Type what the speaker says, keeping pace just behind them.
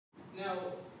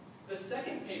The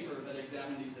second paper that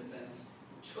examined these events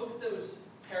took those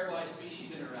pairwise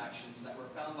species interactions that were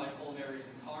found by Pulmonares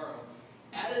and Caro,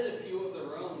 added a few of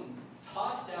their own,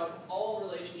 tossed out all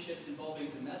relationships involving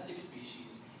domestic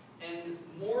species, and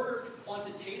more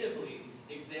quantitatively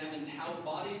examined how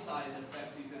body size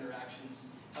affects these interactions,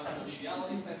 how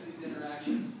sociality affects these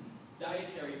interactions,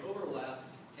 dietary overlap,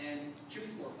 and tooth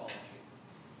morphology.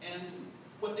 And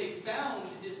what they found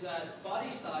is that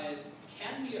body size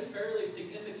can be a fairly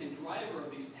significant driver of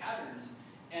these patterns,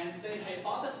 and they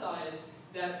hypothesized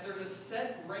that there's a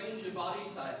set range of body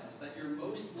sizes that you're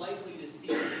most likely to see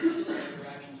these killing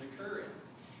interactions occur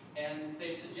in. And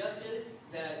they suggested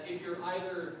that if you're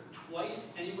either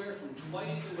anywhere from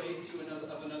twice the weight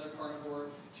of another carnivore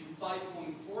to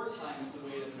 5.4 times the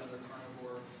weight of another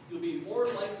carnivore, you'll be more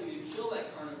likely to kill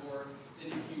that carnivore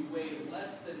than if you weigh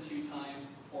less than 2 times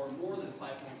or more than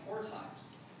 5.4 times.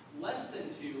 Less than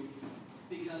 2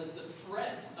 because the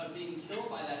threat of being killed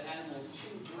by that animal is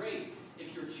too great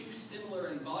if you're too similar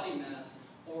in body mass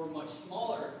or much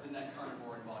smaller than that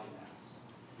carnivore in body mass.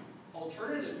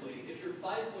 Alternatively, if you're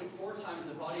 5.4 times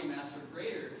the body mass or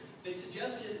greater, they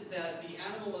suggested that the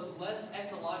animal is less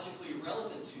ecologically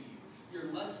relevant to you.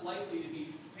 You're less likely to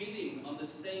be feeding on the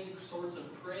same sorts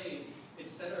of prey,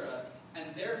 etc.,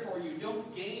 and therefore you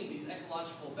don't gain these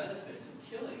ecological benefits of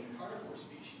killing a carnivore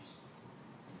species.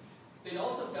 They'd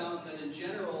also found that in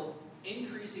general,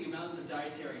 increasing amounts of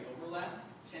dietary overlap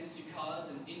tends to cause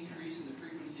an increase in the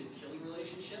frequency of killing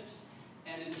relationships,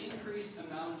 and an increased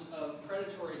amount of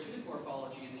predatory tooth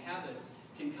morphology and habits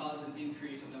can cause an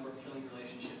increase in the number of killing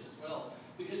relationships as well,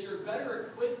 because you're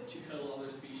better equipped to kill other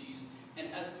species,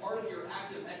 and as part of your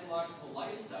active ecological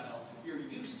lifestyle, you're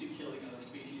used to killing other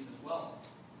species as well.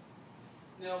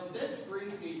 Now, this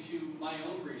brings me to my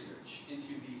own research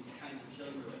into these kinds of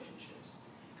killing relationships.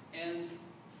 And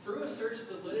through a search of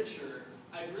the literature,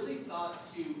 I really thought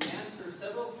to answer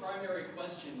several primary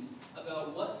questions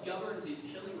about what governs these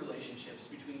killing relationships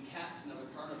between cats and other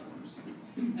carnivores.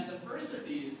 And the first of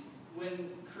these,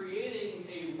 when creating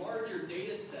a larger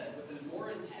data set with a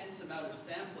more intense amount of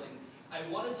sampling, I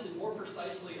wanted to more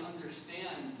precisely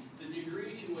understand the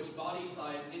degree to which body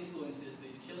size influences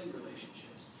these killing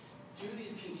relationships. Do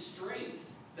these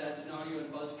constraints that Donadio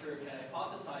and Buskirk had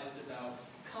hypothesized about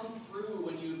come through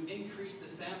when you increase the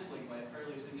sampling by a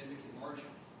fairly significant margin?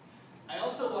 I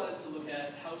also wanted to look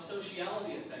at how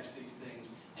sociality affects these things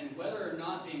and whether or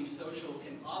not being social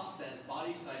can offset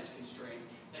body size constraints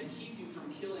that keep you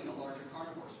from killing a larger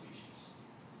carnivore species.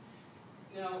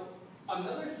 Now,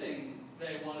 another thing that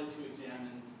I wanted to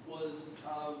examine was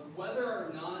whether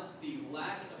or not the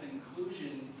lack of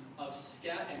inclusion of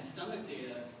scat and stomach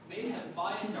data may have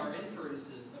biased our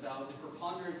inferences about the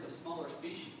preponderance of smaller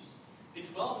species. It's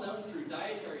well known through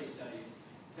dietary studies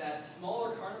that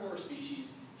smaller carnivore species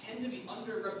tend to be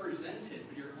underrepresented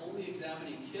when you're only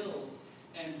examining kills,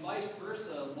 and vice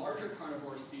versa, larger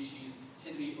carnivore species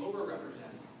tend to be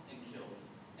overrepresented in kills.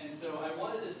 And so I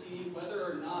wanted to see whether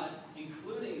or not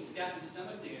including scat and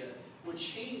stomach data would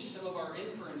change some of our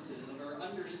inferences and our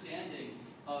understanding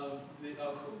of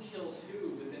who kills who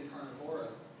within carnivora.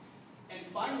 And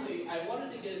finally, I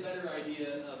wanted to get a better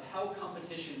idea of how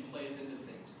competition plays into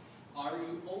things. Are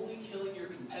you only killing your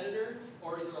competitor,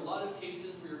 or is there a lot of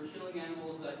cases where you're killing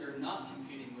animals that you're not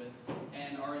competing with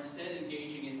and are instead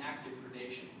engaging in active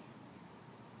predation?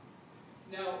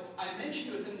 Now, I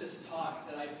mentioned within this talk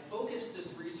that I focused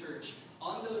this research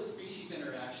on those species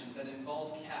interactions that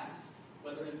involve cats,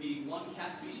 whether it be one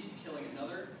cat species killing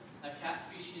another, a cat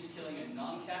species killing a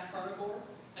non-cat carnivore,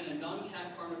 and a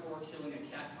non-cat carnivore killing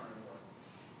a cat carnivore.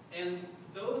 And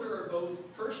those are both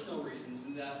personal reasons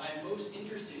in that I'm most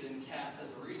interested in cats as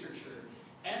a researcher,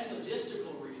 and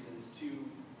logistical reasons to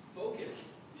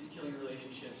focus these killing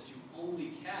relationships to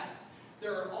only cats.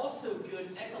 There are also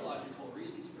good ecological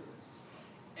reasons for this.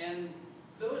 And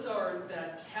those are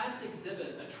that cats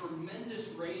exhibit a tremendous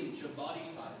range of body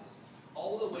sizes,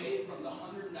 all the way from the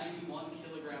 191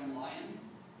 kilogram lion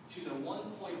to the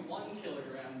 1.1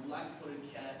 kilogram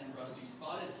black-footed cat and rusty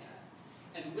spotted cat.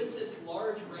 And with this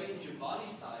large range of body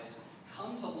size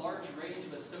comes a large range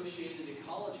of associated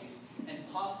ecologies and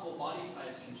possible body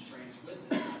size constraints with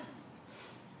it.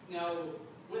 Now,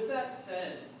 with that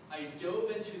said, I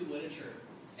dove into the literature,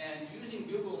 and using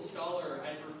Google Scholar,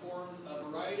 I performed a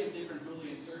variety of different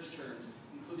Boolean search terms,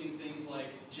 including things like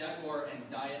jaguar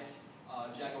and diet,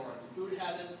 jaguar and food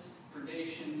habits,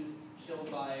 predation,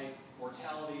 killed by,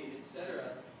 mortality,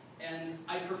 etc. And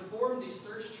I performed these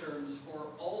search terms for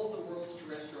all of the world's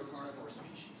terrestrial carnivore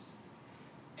species.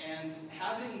 And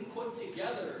having put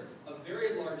together a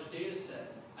very large data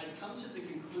set, I'd come to the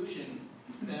conclusion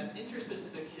that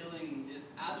interspecific killing is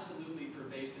absolutely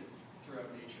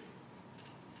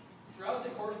Throughout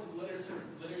the course of the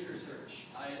literature search,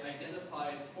 I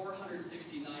identified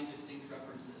 469 distinct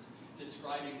references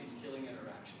describing these killing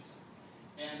interactions.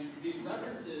 And these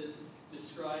references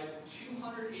describe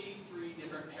 283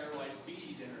 different pairwise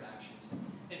species interactions.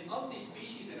 And of these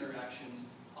species interactions,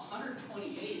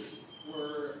 128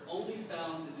 were only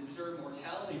found in the observed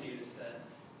mortality data set,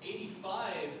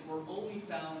 85 were only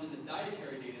found in the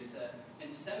dietary data set,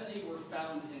 and 70 were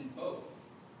found in both.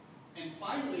 And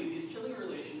finally, these killing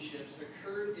relationships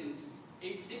occurred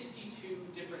in 62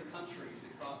 different countries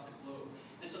across the globe.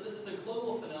 And so this is a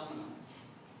global phenomenon.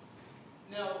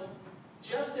 Now,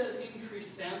 just as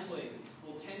increased sampling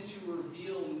will tend to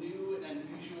reveal new and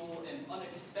unusual and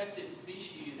unexpected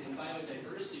species in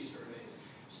biodiversity surveys,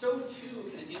 so too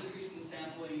can an increase in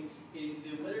sampling in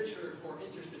the literature for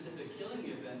interspecific killing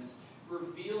events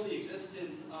reveal the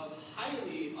existence of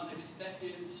highly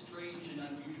unexpected, strange, and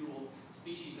unusual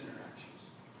species interactions.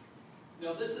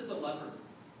 Now, this is the leopard,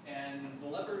 and the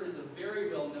leopard is a very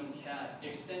well-known cat,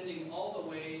 extending all the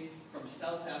way from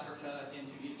South Africa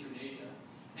into Eastern Asia.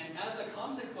 And as a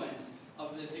consequence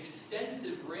of this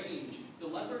extensive range, the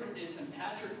leopard is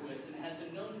sympatric with and has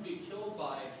been known to be killed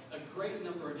by a great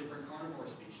number of different carnivore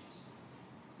species.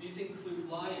 These include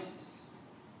lions,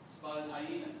 spotted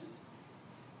hyenas,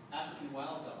 African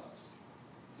wild dogs,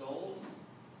 gulls,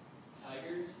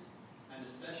 tigers, and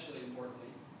especially importantly,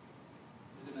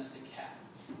 the domestic cat.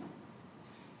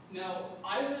 Now,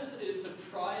 I was as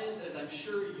surprised as I'm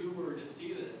sure you were to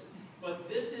see this, but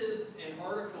this is an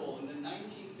article in the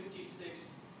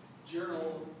 1956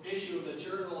 issue of the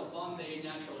Journal of Bombay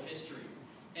Natural History.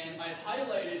 And I've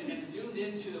highlighted and zoomed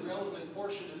into the relevant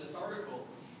portion of this article,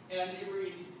 and it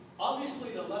reads,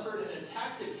 obviously the leopard had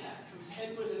attacked the cat, whose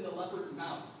head was in the leopard's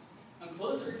mouth. On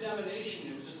closer examination,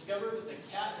 it was discovered that the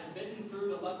cat had bitten through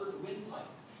the leopard's windpipe,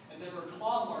 and there were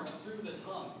claw marks through the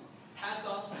tongue. Hats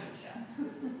off to the cat.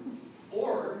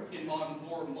 Or, in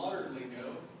more modern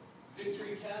lingo,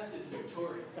 victory cat is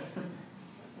victorious.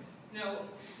 Now,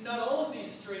 not all of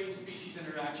these strange species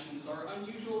interactions are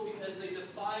unusual because they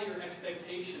defy your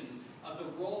expectations of the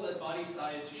role that body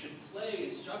size should play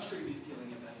in structuring these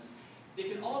killing events. They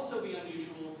can also be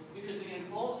unusual because they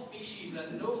involve species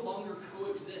that no longer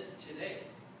coexist today.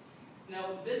 Now,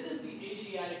 this is the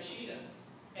Asiatic cheetah,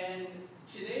 and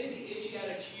today the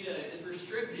Asiatic cheetah is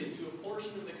restricted to a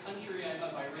portion of the country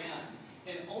of Iran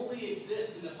and only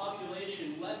exists in a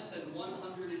population less than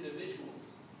 100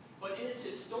 individuals. But in its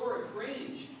historic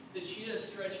range, the cheetah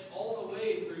stretched all the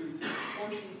way through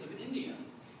portions of India.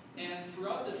 And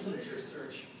throughout this literature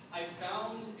search, I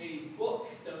found a book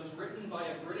that was written by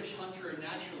a British hunter and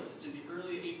naturalist in the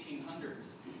early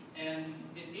 1800s. And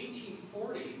in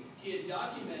 1840, he had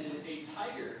documented a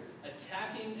tiger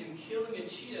attacking and killing a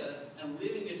cheetah and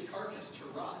leaving its carcass to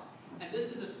rot. And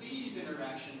this is a species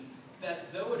interaction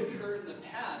that, though it occurred in the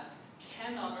past,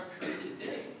 cannot occur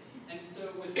today. And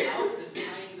so without this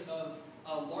kind of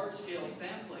large-scale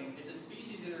sampling, it's a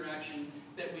species interaction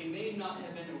that we may not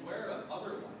have been aware of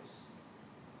otherwise.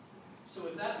 So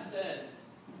with that said,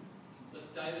 let's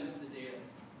dive into the data.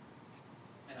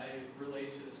 And I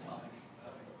relate to this topic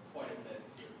quite a bit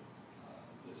through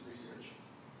this research.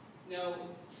 Now,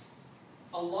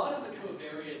 a lot of the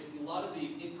covariates and a lot of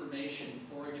the information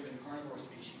for a given carnivore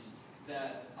species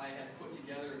that I have put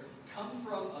together come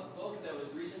from a book that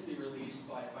was recently released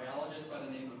by a biologist by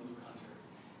the name of Luke Hunter.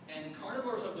 And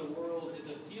Carnivores of the World is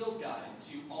a field guide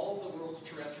to all of the world's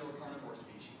terrestrial carnivore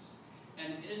species.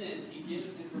 And in it, he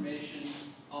gives information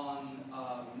on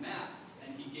mass,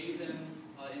 and he gave them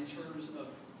in terms of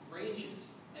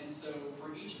ranges. And so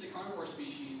for each of the carnivore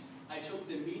species, I took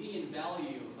the median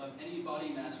value of any body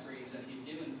mass range that he'd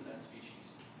given for that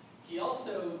species. He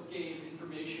also gave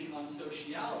information on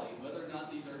sociality, whether or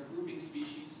not these are grouping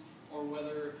species or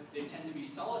whether they tend to be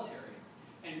solitary.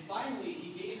 And finally,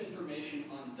 he gave information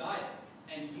on diet.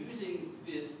 And using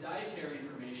this dietary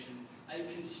information, I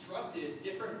constructed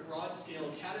different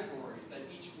broad-scale categories that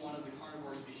each one of the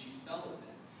carnivore species fell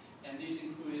within. And these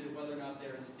included whether or not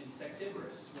they're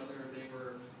insectivorous, whether they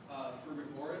were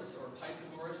frugivorous or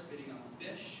piscivorous, feeding on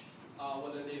fish,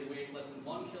 whether they weighed less than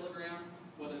 1 kilogram,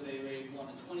 whether they weighed 1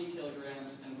 to 20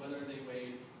 kilograms, and whether they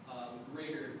weighed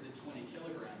greater than 20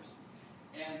 kilograms.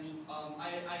 And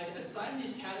I assigned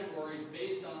these categories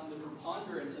based on the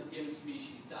preponderance of given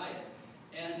species diet.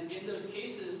 And in those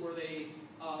cases where they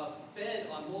fed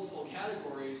on multiple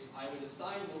categories, I would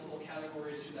assign multiple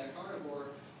categories to that carnivore.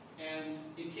 And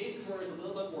in cases where it's a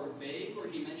little bit more vague, where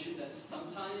he mentioned that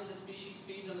sometimes a species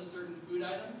feeds on a certain food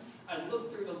item, I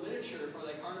looked through the literature for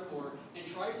that carnivore and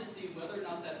tried to see whether or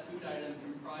not that food item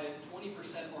comprised 20%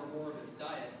 or more of its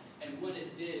diet. And when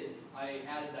it did, I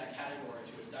added that category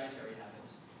to its dietary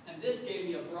habits. And this gave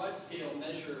me a broad-scale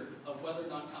measure of whether or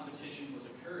not competition was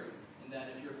occurring, and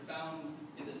that if you're found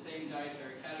in the same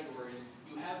dietary categories,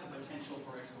 you have the potential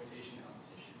for exploitation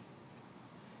competition.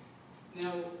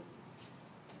 Now,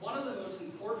 one of the most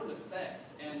important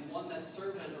effects, and one that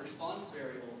served as a response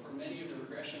variable for many of the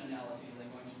regression analyses I'm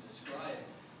going to describe,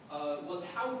 was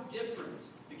how different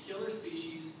the killer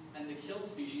species and the killed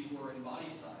species were in body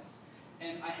size.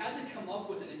 And I had to come up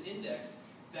with an index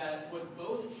that would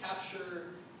both capture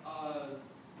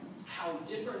how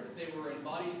different they were in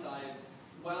body size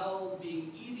while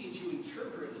being easy to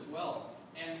interpret as well.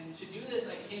 And to do this,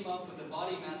 I came up with a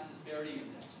body mass disparity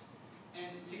index.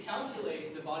 And to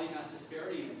calculate the body mass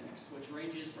disparity index, which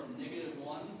ranges from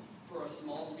 -1 for a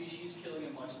small species killing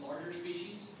a much larger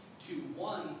species, to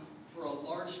 1 for a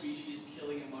large species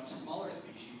killing a much smaller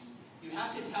species, you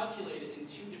have to calculate it in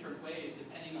 2 different ways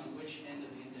depending on which end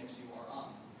of the index you are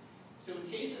on. So in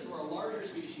cases where a larger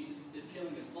species is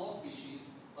killing a small species,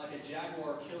 like a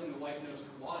jaguar killing a white-nosed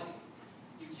coati,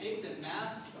 you take the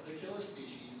mass of the killer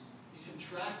species, you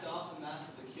subtract off the mass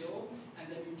of the kill, and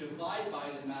then you divide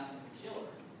by the mass of the killer.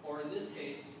 Or in this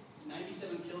case,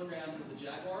 97 kilograms of the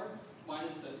jaguar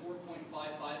minus the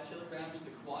 4.55 kilograms of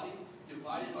the coati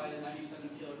divided by the 97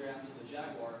 kilograms of the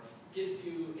jaguar gives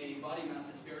you a body mass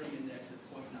disparity index of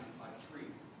 0.953.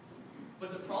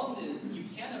 But the problem is you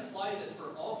can't apply this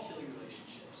for all killing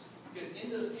relationships, because in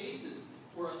those cases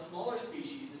where a smaller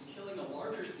species is killing a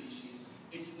larger species,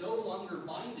 it's no longer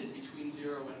binded between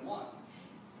 0 and 1.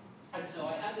 And so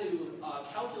I had to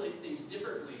calculate things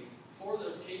differently for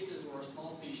those cases where a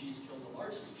small species kills a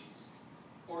large species.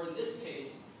 Or in this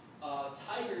case,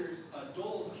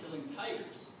 dholes killing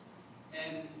tigers.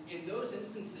 And in those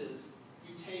instances,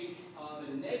 you take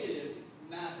the negative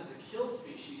mass of the killed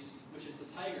species, which is the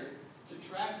tiger,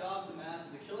 subtract off the mass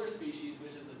of the killer species,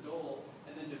 which is the dhole,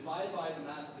 and then divide by the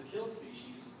mass of the killed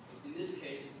species, in this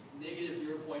case,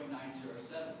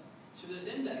 -0.907. So this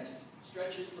index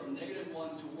stretches from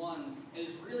 -1 to 1 and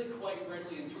is really quite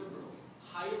readily interpretable.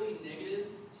 Highly negative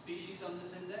species on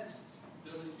this index,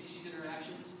 those species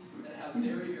interactions that have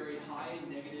very, very high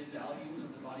negative values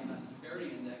of the body mass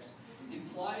disparity index,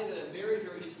 imply that a very,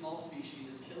 very small species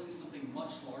is killing something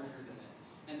much larger than it.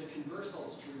 And the converse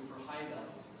holds true for high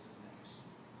values of this index.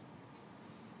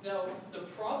 Now, the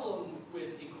problem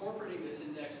with incorporating this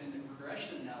index into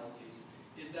regression analyses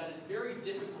is that it's very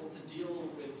difficult to deal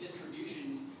with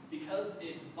distributions because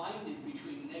it's binded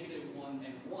between -1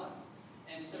 and 1.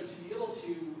 And so to be able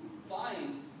to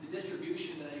find the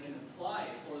distribution that I can apply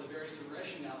for the various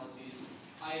regression analyses,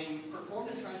 I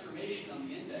performed a transformation on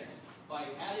the index by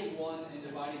adding 1 and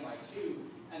dividing by 2,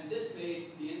 and this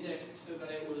made the index so that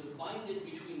it was binded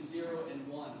between 0 and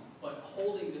 1, but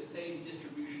holding the same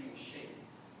distributional shape.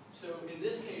 So in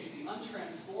this case, the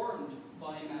untransformed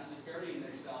body mass disparity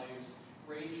index values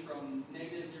range from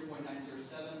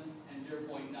 -0.907 and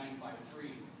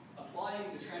 0.953.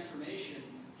 Applying the transformation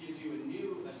gives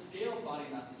you a scaled body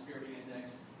mass disparity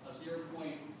index of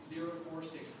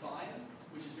 0.0465,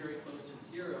 which is very close to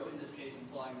 0, in this case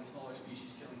implying the smaller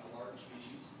species killing a large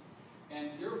species,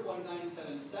 and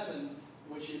 0.977,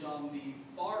 which is on the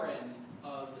far end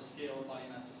of the scaled body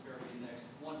mass disparity index,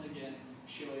 once again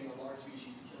showing a large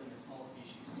species killing a small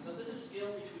species. So this is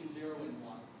scaled between 0 and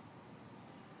 1.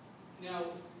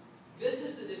 Now, this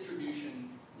is the distribution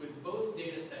with both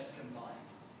data sets combined.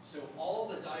 So all of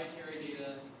the dietary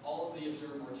data, all of the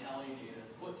observed mortality data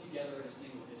put together in a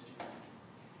single histogram.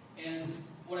 And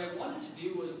what I wanted to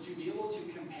do was to be able to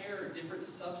compare different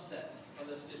subsets of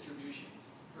this distribution.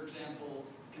 For example,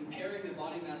 comparing the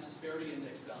body mass disparity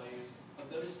index values of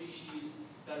those species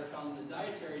that are found in the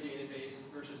dietary database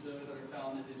versus those that are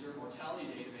found in the observed mortality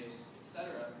database,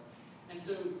 etc. And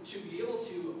so to be able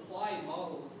to apply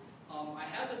models, I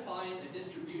had to find a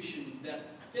distribution that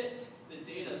fit the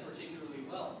data particularly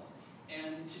well.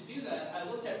 And to do that, I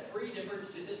looked at 3 different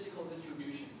statistical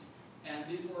distributions. And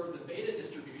these were the beta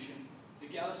distribution, the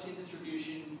Gaussian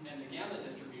distribution, and the gamma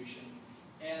distribution.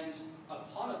 And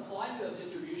upon applying those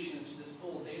distributions to this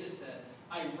full data set,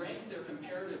 I ranked their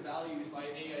comparative values by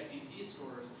AICC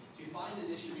scores to find the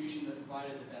distribution that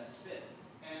provided the best fit.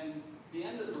 And the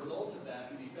end of the results of that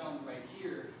can be found right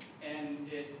here.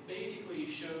 And it basically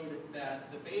showed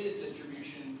that the beta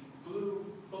distribution blew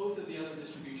both of the other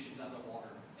distributions out of the water.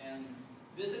 And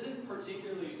this isn't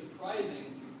particularly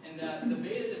surprising in that the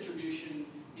beta distribution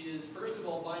is, first of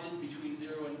all, binded between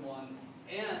 0 and 1,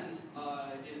 and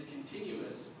is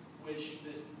continuous, which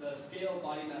the scale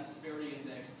body mass disparity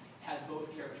index had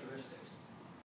both characteristics.